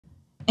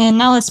And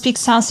now let's pick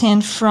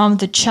something from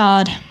the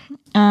chart.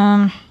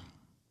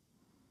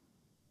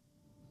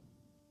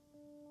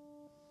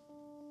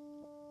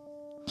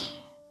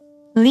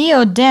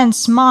 Leo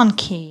Dance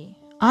Monkey.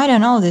 I don't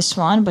know this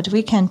one, but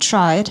we can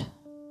try it.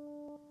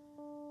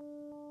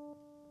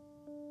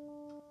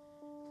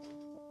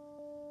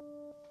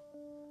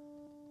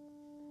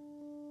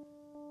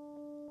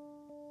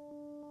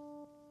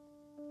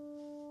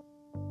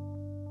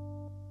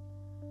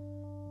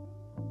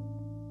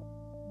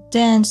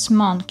 Dance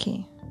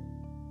Monkey.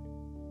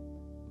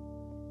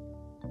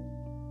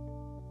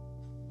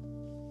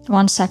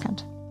 1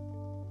 second.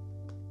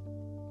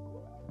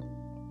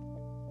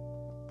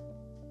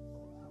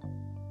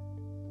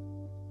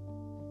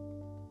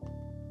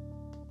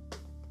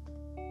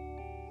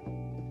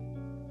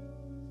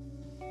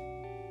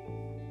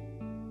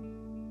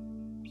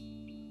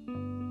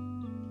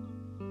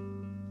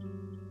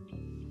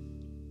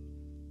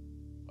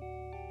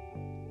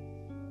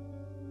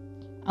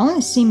 I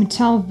only see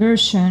metal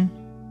version.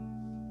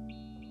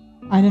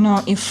 I don't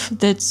know if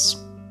that's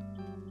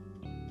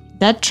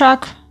that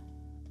track.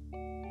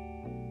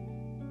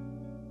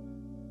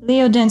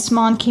 Leo Dance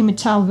Monkey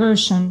metal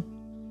version.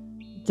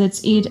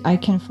 That's it I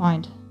can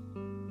find.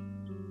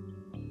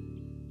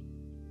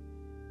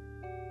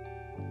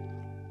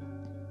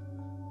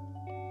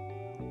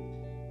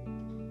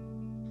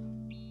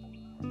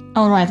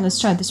 Alright, let's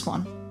try this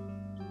one.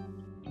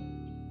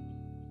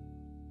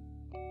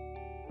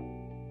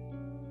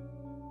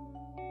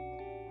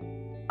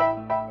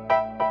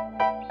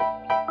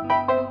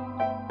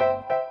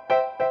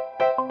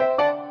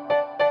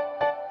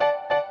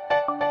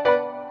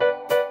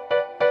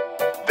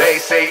 They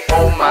say,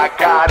 oh my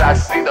God, I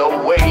see the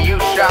way you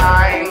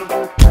shine.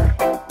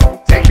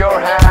 Take your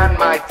hand,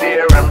 my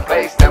dear, and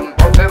place them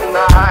both in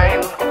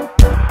mine.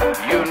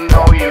 You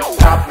know you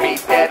stopped me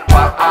dead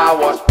while I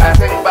was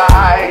passing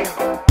by.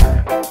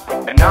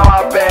 And now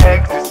I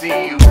beg to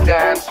see you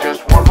dance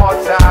just one more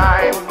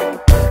time.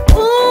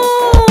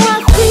 Ooh,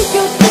 I see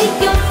you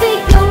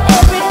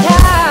every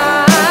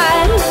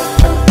time.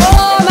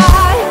 Oh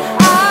my,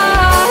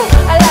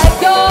 I like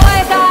your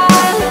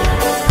style.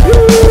 You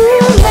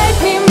make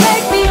me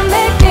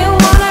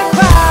wanna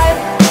cry.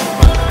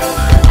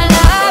 And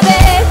I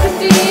beg to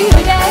see you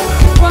dance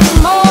one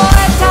more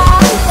time.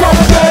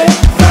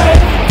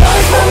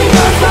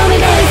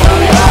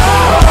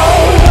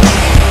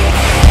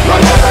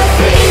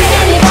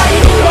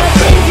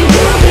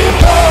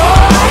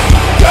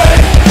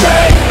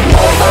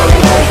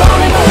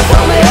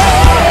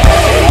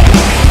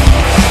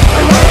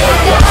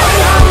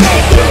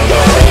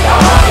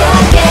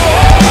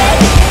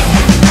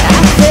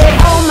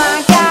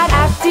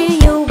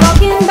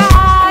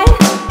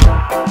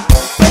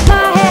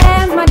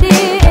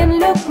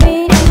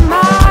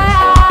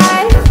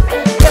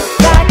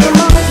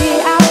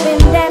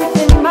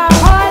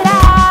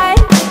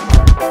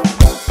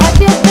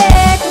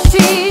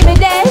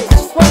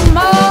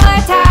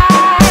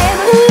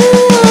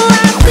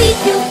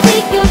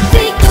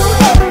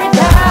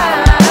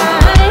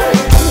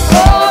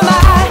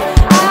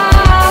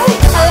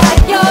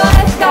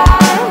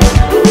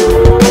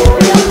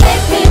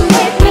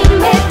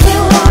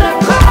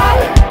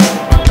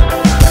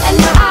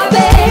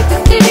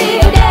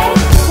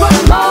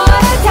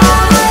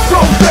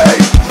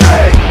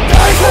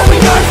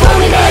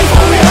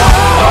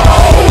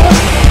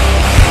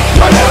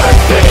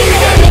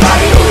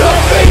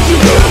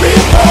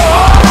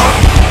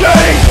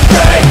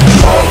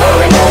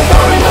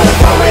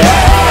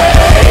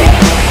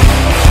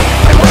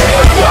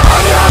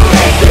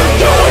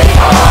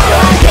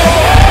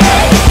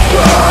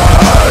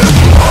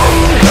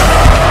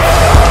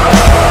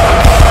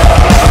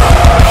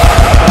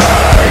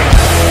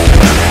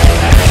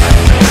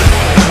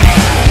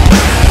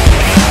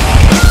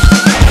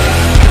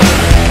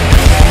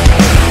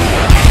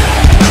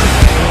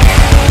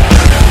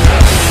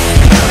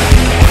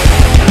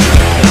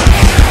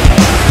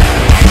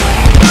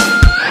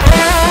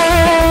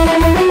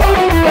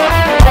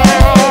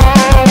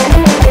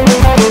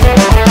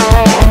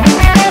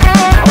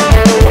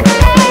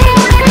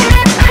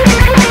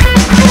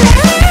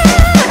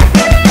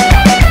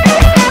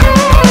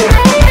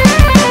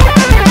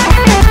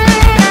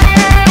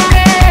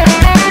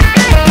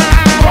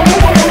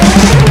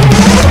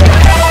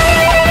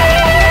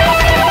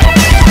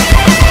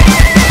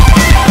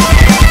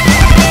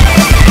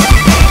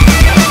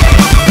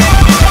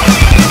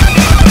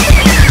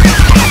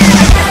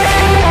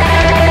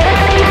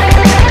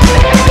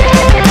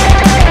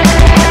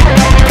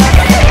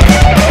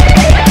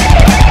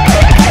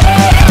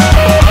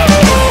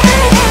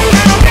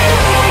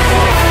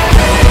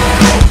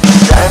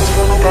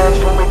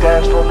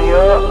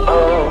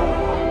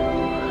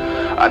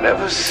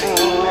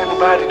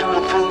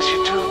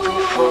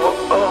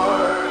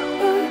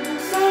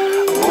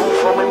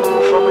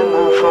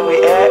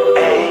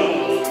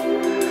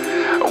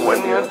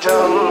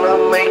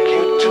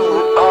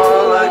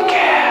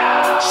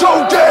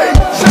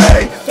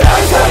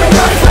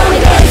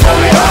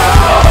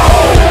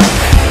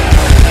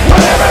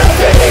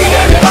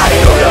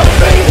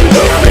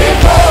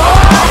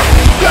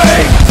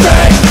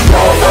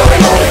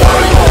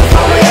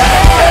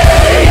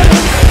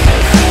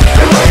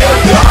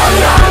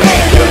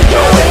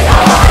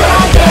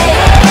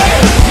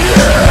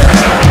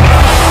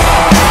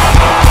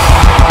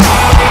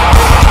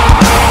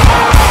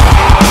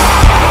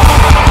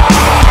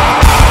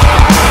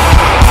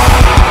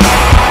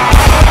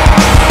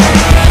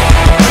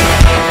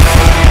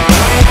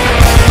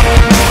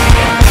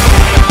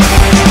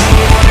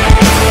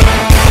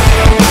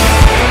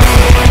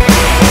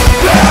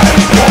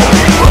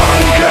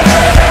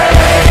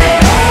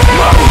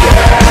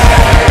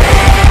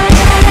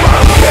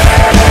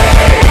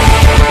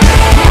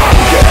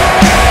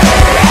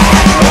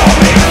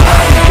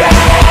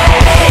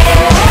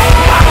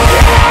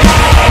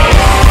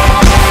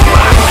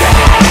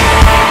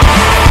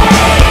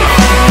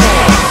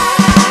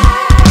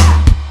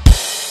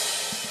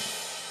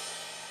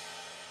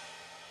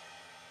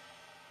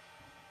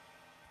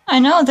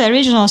 know the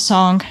original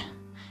song.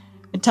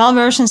 Metal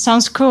version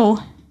sounds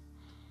cool.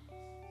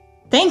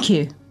 Thank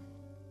you.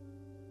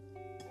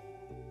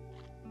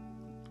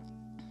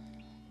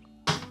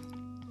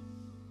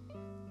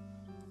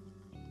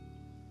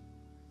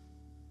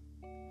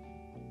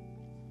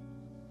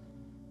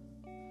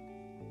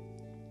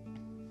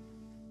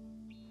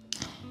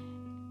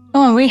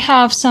 Oh, and we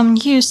have some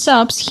new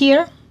subs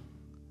here.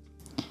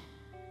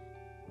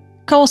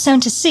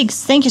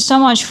 Cole76, thank you so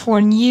much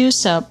for new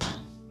sub.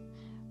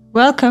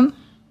 Welcome.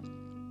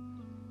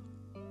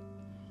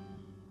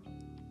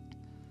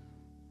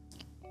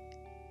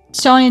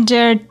 Tony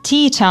Dare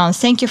T-Town,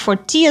 thank you for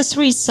tier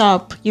 3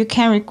 sub. You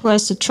can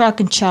request a track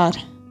and chat.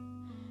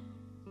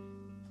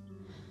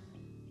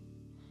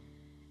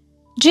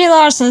 G.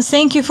 Larson,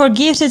 thank you for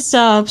gifted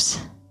subs.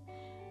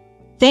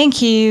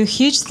 Thank you,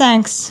 huge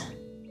thanks.